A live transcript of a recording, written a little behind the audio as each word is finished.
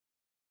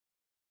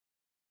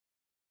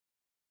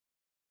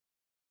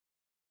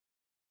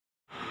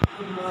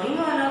Good morning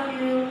all of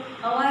you.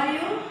 How are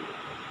you?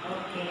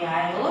 Okay,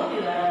 I hope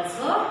you are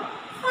also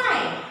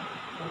fine.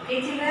 Okay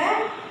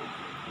children.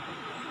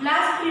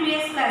 Last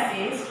previous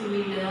classes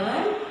we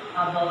learned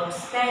about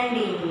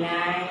standing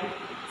line,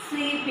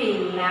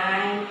 sleeping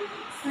line,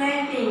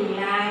 slanting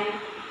line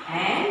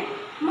and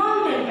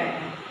mountain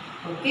pattern.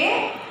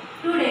 Okay.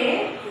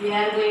 Today we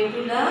are going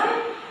to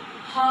learn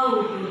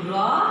how to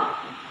draw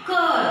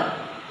curve.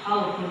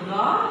 How to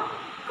draw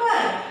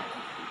curve.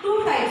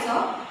 Two types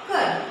of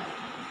curve.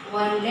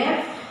 One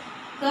left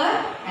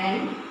curve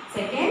and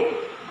second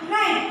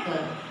right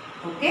curve.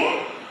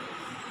 Okay.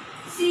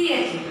 See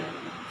here children.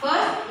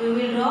 First we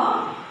will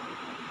draw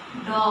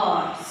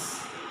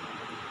dots.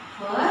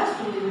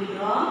 First we will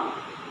draw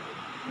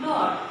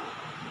dot.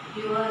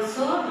 You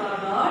also draw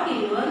dot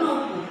in your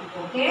notebook.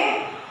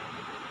 Okay.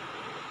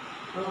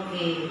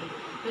 Okay.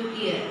 Look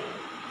here.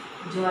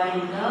 Join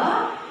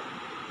the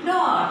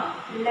dot.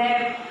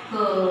 Left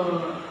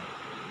curve.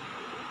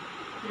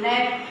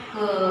 Left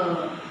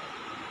curve.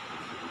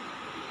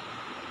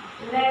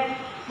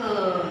 Left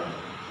curve.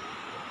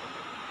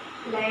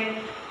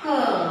 Left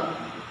curve.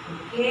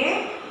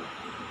 Okay.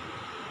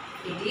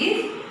 It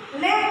is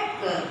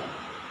left curve.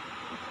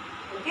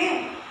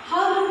 Okay.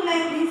 How look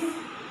like this?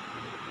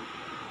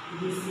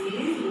 This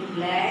is look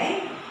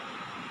like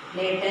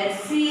letter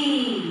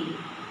C.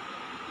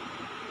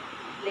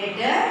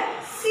 Letter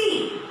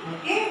C.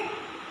 Okay.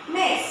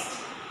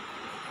 Next.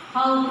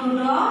 How to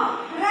draw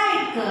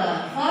right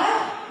curve?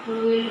 First we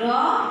will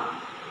draw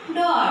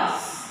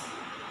dots.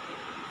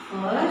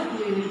 First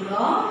we will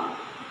draw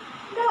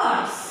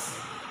dots.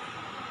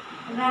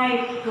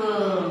 Right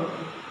curve.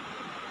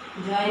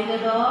 Join the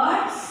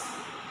dots.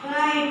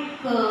 Right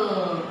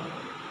curve.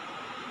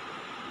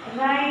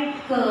 Right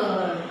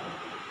curve.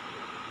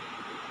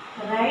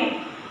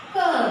 Right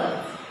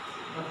curve.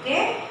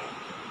 Okay.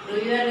 Do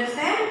you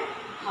understand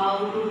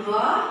how to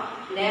draw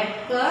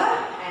left curve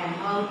and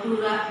how to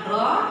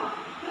draw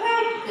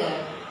right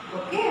curve?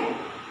 Okay.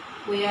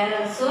 We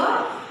are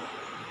also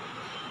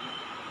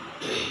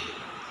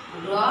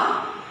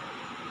draw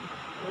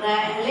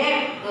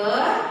left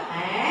curve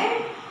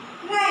and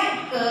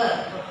right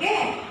curve.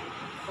 Okay.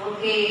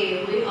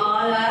 Okay. We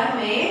all are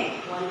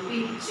made one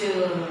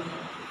picture.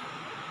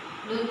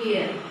 Look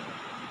here.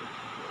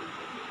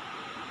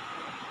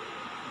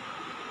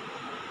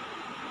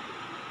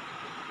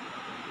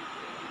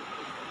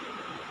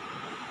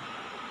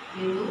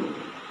 You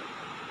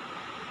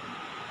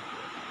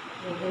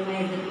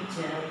recognize the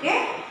picture.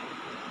 Okay.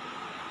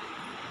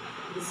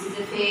 This is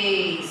a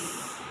face.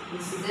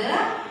 This is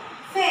a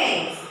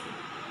face.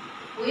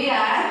 We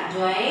are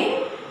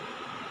drawing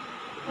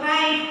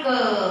right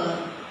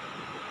curve.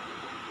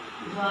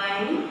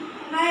 Join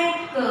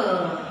right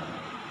curve.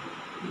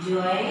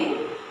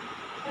 Join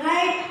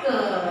right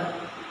curve.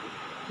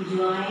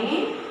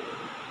 Join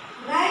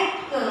right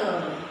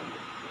curve.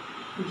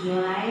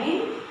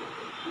 Join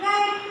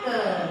right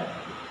curve.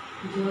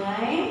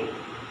 Join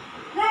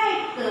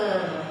right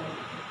curve.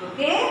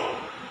 Okay?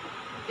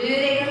 Do you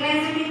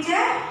recognize the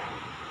picture?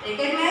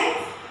 Recognize?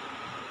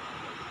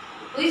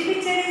 Which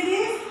picture is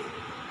this?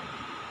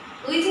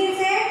 Which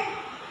insect?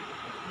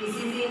 This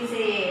is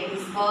insect.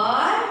 This is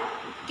called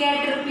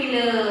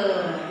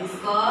caterpillar. This is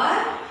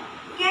called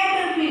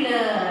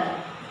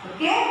caterpillar.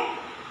 Okay?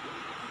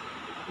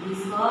 This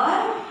is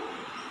called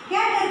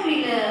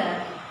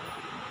caterpillar.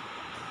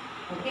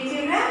 Okay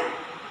children?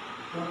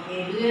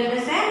 Okay. Do you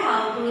understand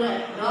how to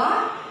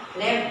draw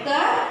left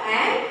curve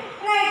and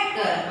right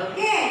curve?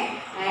 Okay?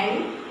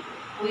 And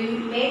we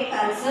make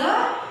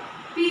also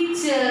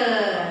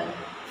picture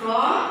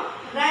from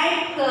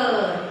right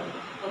curve.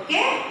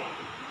 Okay?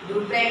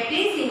 Do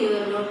practice in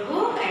your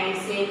notebook and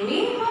send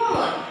me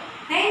homework.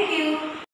 Thank you.